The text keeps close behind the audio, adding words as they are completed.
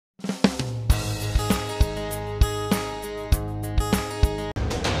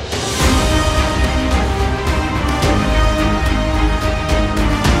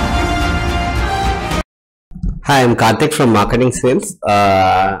Hi, I'm Karthik from Marketing Sales.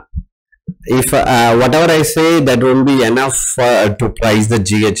 If Whatever I say, that won't be enough to price the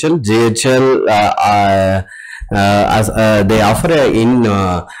GHL. GHL, as they offer in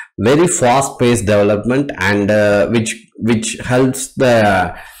very fast-paced development, and which helps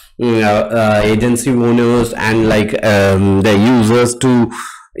the agency owners and the users to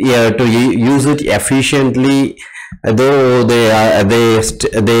use it efficiently, though they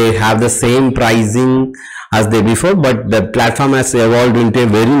have the same pricing as they before, but the platform has evolved into a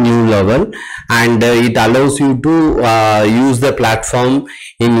very new level, and it allows you to use the platform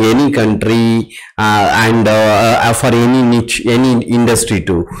in any country, and for any niche, any industry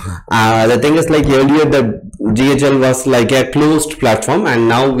too. The thing is, like earlier the GHL was like a closed platform, and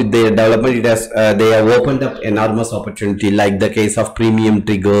now with the development it has they have opened up enormous opportunity, like the case of premium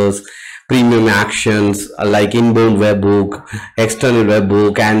triggers, premium actions, like inbound webhook, external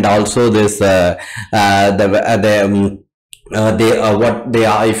webhook, and also this what they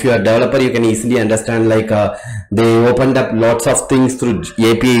are. If you are a developer, you can easily understand, they opened up lots of things through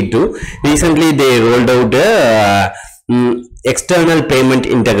API too. Recently they rolled out external payment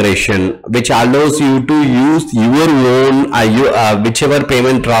integration, which allows you to use your own whichever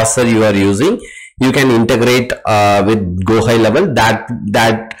payment processor you are using. You can integrate with Go HighLevel.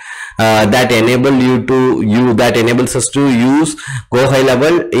 That enables us to use Go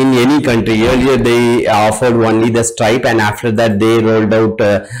HighLevel in any country. Earlier they offered only the Stripe, and after that they rolled out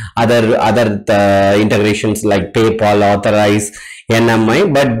other integrations like PayPal, Authorize,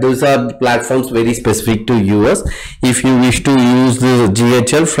 NMI, but those are platforms very specific to US. If you wish to use the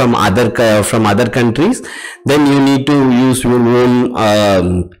GHL from other countries, then you need to use your own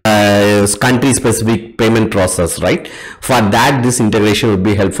country specific payment process, right? For that, this integration would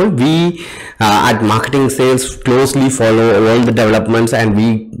be helpful. We at Marketing Sales closely follow all the developments, and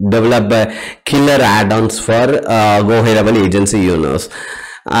we develop killer add-ons for Go HighLevel agency owners.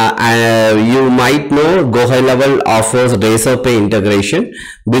 You might know Go HighLevel offers Razorpay integration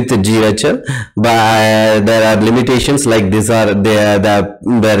with GHL, but there are limitations. Like these are the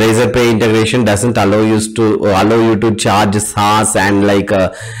Razorpay integration doesn't allow you to charge SaaS and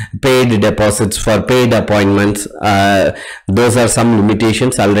paid deposits for paid appointments. Those are some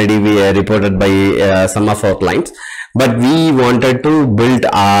limitations already we reported by some of our clients, but we wanted to build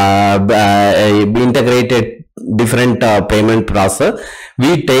integrated different payment processor.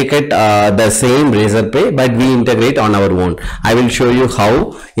 We take it the same Razorpay, but we integrate on our own. I will show you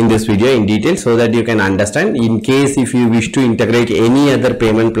how in this video in detail, so that you can understand. In case if you wish to integrate any other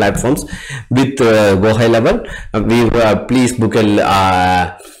payment platforms with Go HighLevel, please book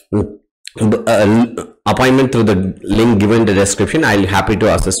a appointment through the link given in the description. I'll happy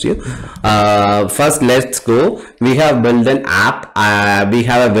to assist you. First, let's go. We have built an app. We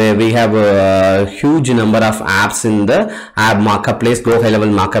have a huge number of apps in the app marketplace, Go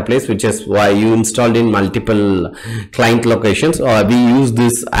HighLevel marketplace, which is why you installed in multiple client locations. We use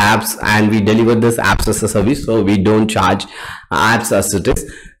these apps and we deliver this apps as a service, so we don't charge apps as it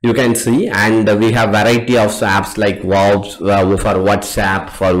is. You can see, and we have variety of apps like Verbs for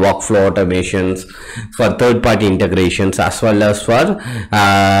WhatsApp, for workflow automations, for third-party integrations, as well as for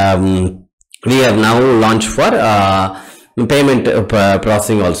we have now launched for payment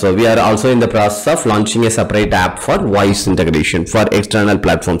processing also. We are also in the process of launching a separate app for voice integration for external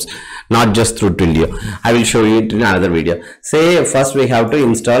platforms, not just through Twilio. I will show you it in another video. Say first we have to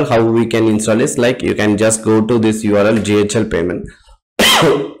install. How we can install is like you can just go to this URL GHL payment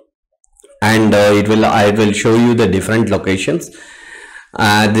and I will show you the different locations.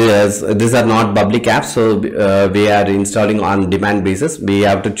 These are not public apps, so we are installing on demand basis. We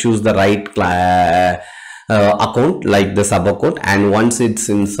have to choose the right account, like the sub account, and once it's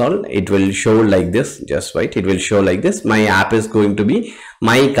installed, it will show like this. Just wait, it will show like this. My app is going to be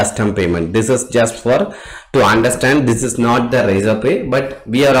my custom payment. This is just for to understand, this is not the Razorpay, but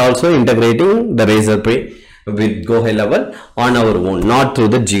we are also integrating the Razorpay with Go HighLevel on our own, not through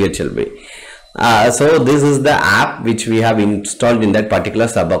the GHL way. So this is the app which we have installed in that particular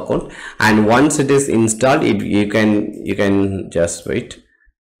sub account, and once it is installed, you can just wait.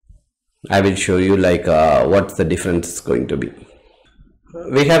 I will show you what's the difference is going to be.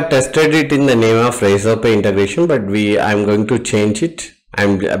 We have tested it in the name of Razorpay integration, but I'm going to change it. I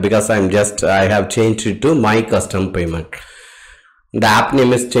have changed it to my custom payment. The app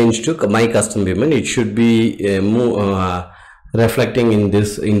name is changed to my custom payment. It should be reflecting in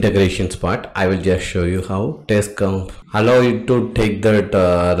this integrations part. I will just show you how. Test comp allow you to take that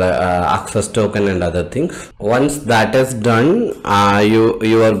access token and other things. Once that is done,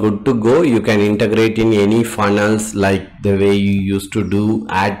 you are good to go. You can integrate in any funnels like the way you used to do,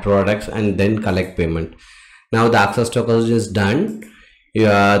 add products and then collect payment. Now the access token is done.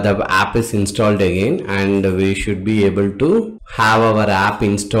 The app is installed again, and we should be able to have our app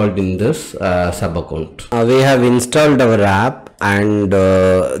installed in this sub account. We have installed our app, and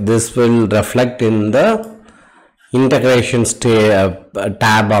this will reflect in the integration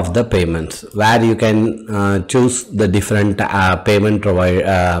tab of the payments, where you can choose the different payment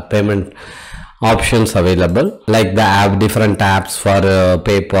options available, like the app, different apps for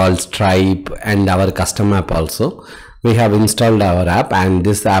PayPal, Stripe, and our custom app also. We have installed our app, and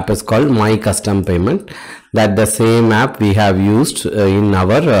this app is called My Custom Payment. That the same app we have used in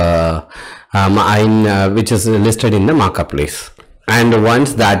our which is listed in the marketplace. And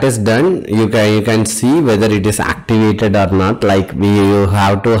once that is done, you can see whether it is activated or not. Like you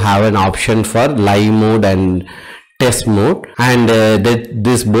have to have an option for live mode and test mode, and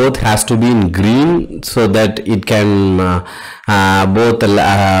this both has to be in green, so that it can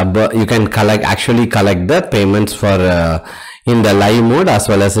you can actually collect the payments for in the live mode as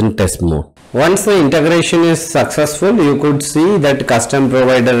well as in test mode. Once the integration is successful, you could see that custom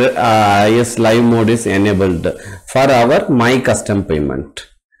provider live mode is enabled for our My Custom Payment,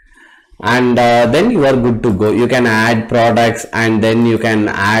 and then you are good to go. You can add products, and then you can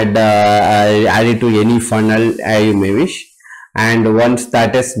add it to any funnel you may wish, and once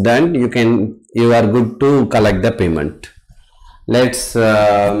that is done, you are good to collect the payment. Let's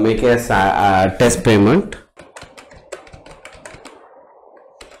make a test payment.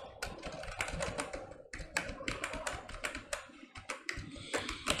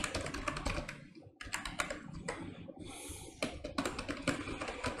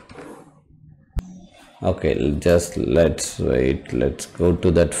 Okay, let's wait. Let's go to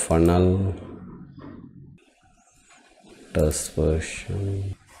that funnel, test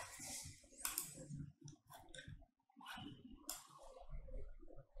version.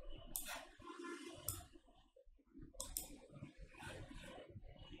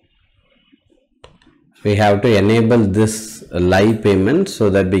 We have to enable this live payment so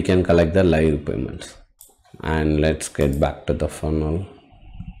that we can collect the live payments. And let's get back to the funnel.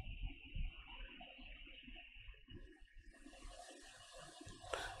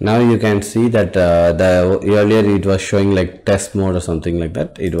 Now you can see that earlier it was showing like test mode or something like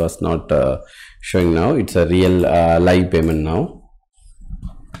that. It was not showing now. It's a real live payment now.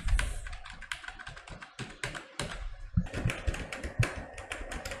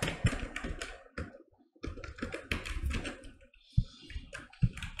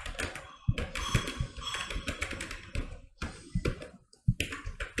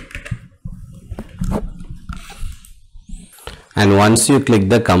 And once you click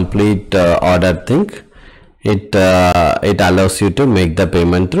the complete order thing, it allows you to make the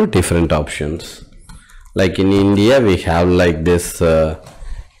payment through different options. Like in India, we have like this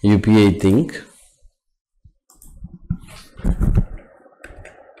UPI thing.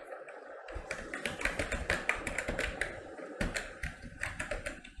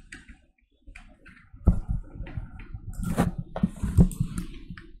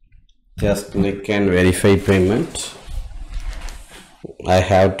 Just click and verify payment. I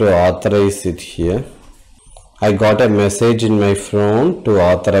have to authorize it here. I got a message in my phone to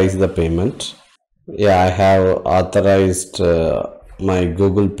authorize the payment. Yeah, I have authorized my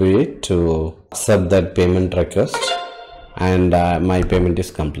Google Pay to accept that payment request, and my payment is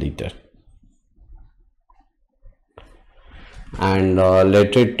completed. And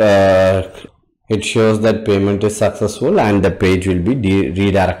it shows that payment is successful, and the page will be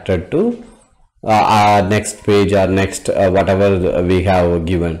redirected to our next page or next whatever we have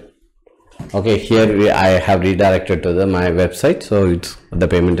given. Okay, here I have redirected to my website, so the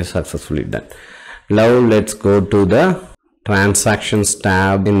payment is successfully done. Now let's go to the transactions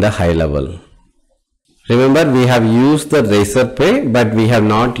tab in the HighLevel. Remember, we have used the Razorpay, but we have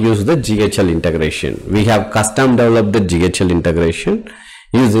not used the GHL integration. We have custom developed the GHL integration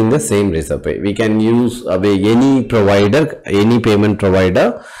using the same Razorpay. We can use any provider, any payment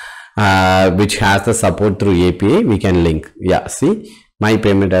provider which has the support through API. We can link. Yeah, see, my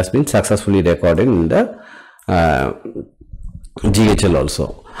payment has been successfully recorded in the GHL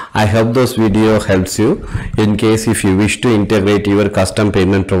also. I hope this video helps you. In case if you wish to integrate your custom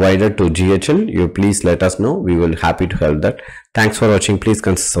payment provider to GHL, you please let us know. We will happy to help that. Thanks for watching. Please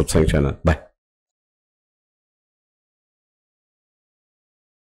consider subscribing channel. Bye.